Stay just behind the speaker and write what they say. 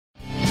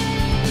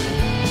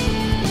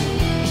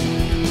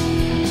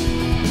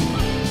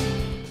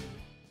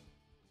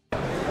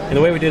And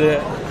the way we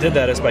did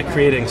that is by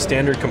creating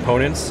standard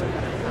components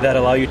that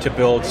allow you to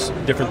build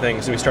different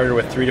things. And we started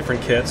with 3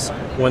 different kits,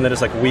 one that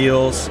is like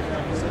wheels,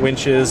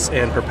 winches,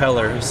 and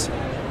propellers,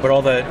 but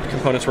all the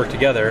components work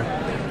together.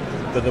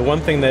 But the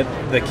one thing that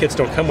the kits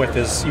don't come with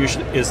is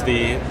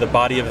the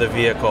body of the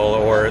vehicle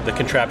or the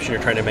contraption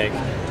you're trying to make.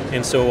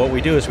 And so what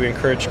we do is we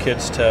encourage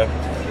kids to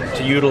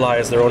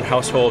utilize their own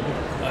household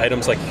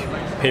items like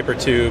paper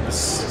tubes,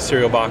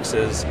 cereal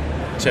boxes,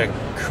 to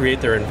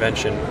create their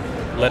invention,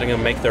 letting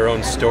them make their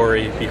own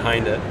story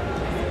behind it.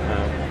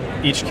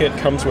 Each kit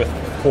comes with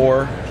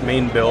 4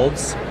 main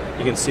builds.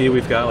 You can see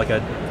we've got like a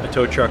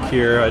tow truck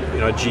here,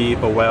 a Jeep,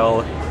 a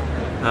well,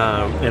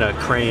 and a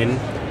crane,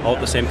 all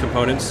the same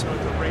components.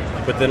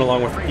 But then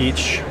along with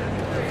each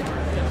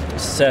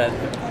set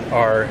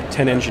are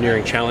 10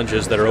 engineering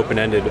challenges that are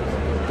open-ended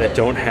that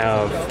don't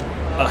have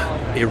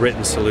a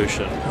written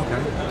solution.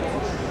 Okay.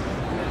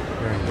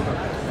 Very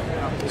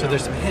good. So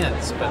there's some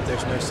hints, but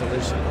there's no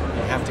solution.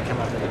 You have to come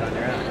up with it on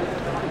your own.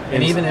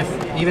 And even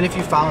if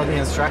you follow the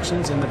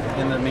instructions in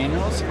the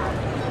manuals,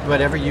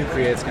 whatever you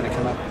create is going to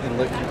come up and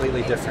look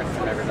completely different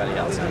from everybody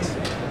else's.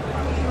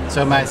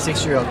 So my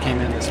 6-year-old came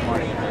in this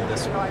morning and made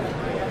this one.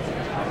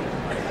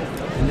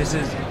 And this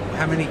is,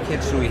 how many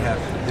kits do we have?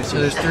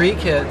 There's 3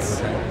 kits,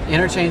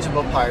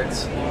 interchangeable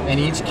parts, and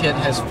each kit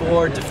has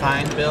 4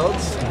 defined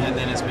builds and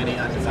then as many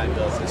undefined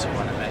builds as you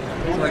want to make.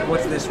 So like,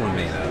 what's this one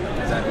made of?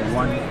 Is that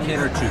 1 kit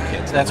or 2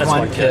 kits? That's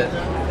one kit,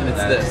 and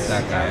it's this.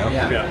 That guy,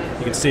 okay. Yeah,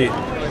 you can see.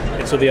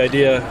 And so the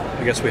idea,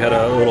 I guess we had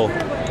a little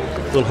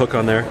hook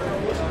on there.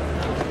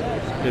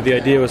 The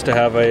idea was to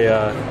have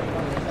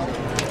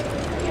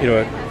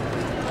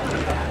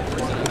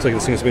looks like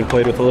this thing's been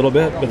played with a little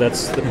bit, but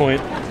that's the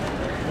point.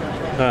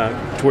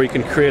 To where you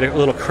can create a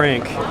little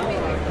crank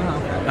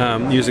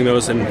using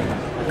those and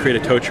create a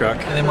tow truck.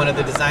 And then one of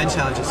the design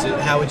challenges is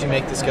how would you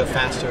make this go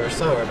faster or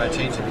slower by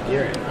changing the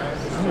gearing?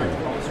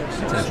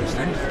 That's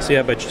interesting. So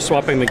yeah, by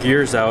swapping the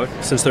gears out,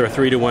 since there are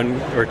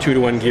 3-to-1 or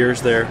 2-to-1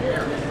 gears there,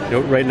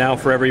 right now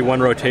for every 1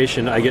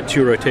 rotation, I get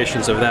 2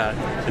 rotations of that.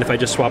 And if I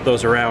just swap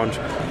those around,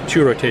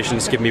 2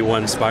 rotations give me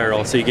 1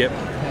 spiral. So you get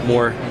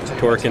more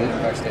torque and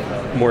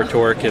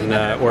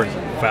or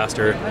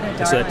faster.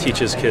 And so that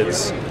teaches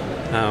kids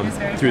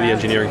through the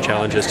engineering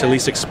challenges to at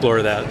least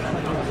explore that.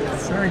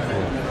 Very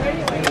cool.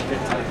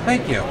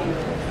 Thank you.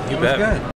 You It was bet. good.